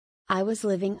I was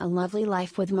living a lovely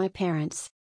life with my parents.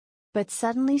 But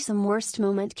suddenly some worst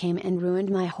moment came and ruined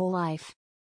my whole life.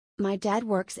 My dad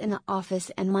works in the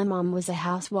office and my mom was a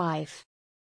housewife.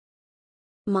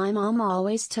 My mom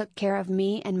always took care of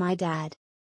me and my dad.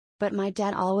 But my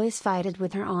dad always fought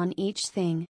with her on each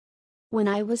thing. When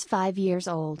I was 5 years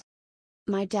old,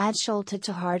 my dad shouted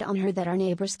too hard on her that our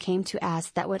neighbors came to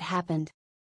ask that what happened.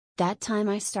 That time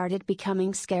I started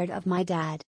becoming scared of my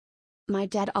dad. My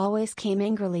dad always came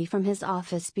angrily from his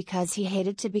office because he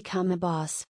hated to become a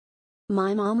boss.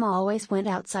 My mom always went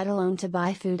outside alone to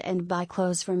buy food and buy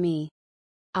clothes for me.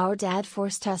 Our dad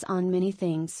forced us on many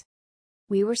things.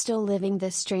 We were still living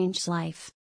this strange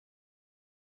life.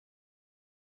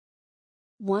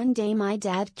 One day my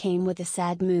dad came with a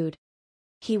sad mood.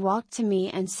 He walked to me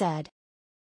and said,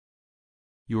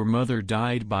 "Your mother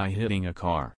died by hitting a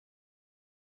car."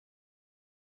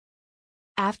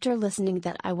 After listening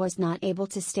that, I was not able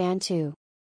to stand too.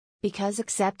 Because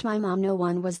except my mom no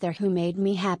one was there who made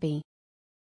me happy.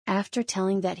 After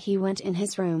telling that, he went in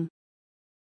his room.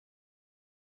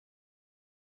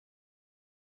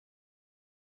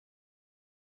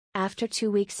 After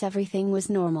 2 weeks everything was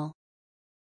normal.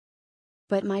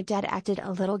 But my dad acted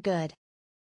a little good.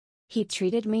 He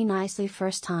treated me nicely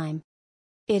first time.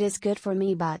 It is good for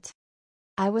me, but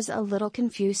I was a little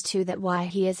confused too that why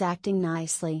he is acting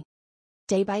nicely.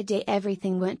 Day by day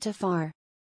everything went too far.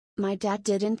 My dad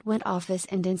didn't went office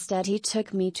and instead he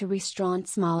took me to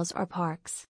restaurants, malls or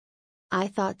parks. I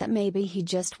thought that maybe he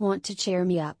just want to cheer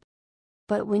me up.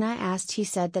 But when I asked he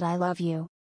said that I love you.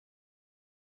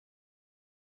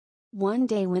 One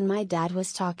day when my dad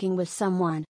was talking with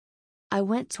someone, I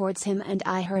went towards him and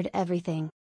I heard everything.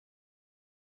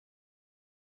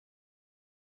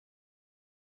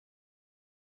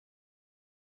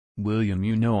 "William,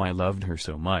 you know I loved her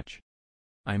so much.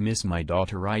 I miss my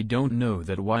daughter. I don't know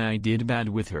that why I did bad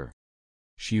with her.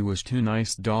 She was too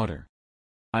nice daughter.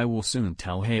 I will soon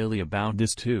tell Haley about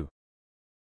this too."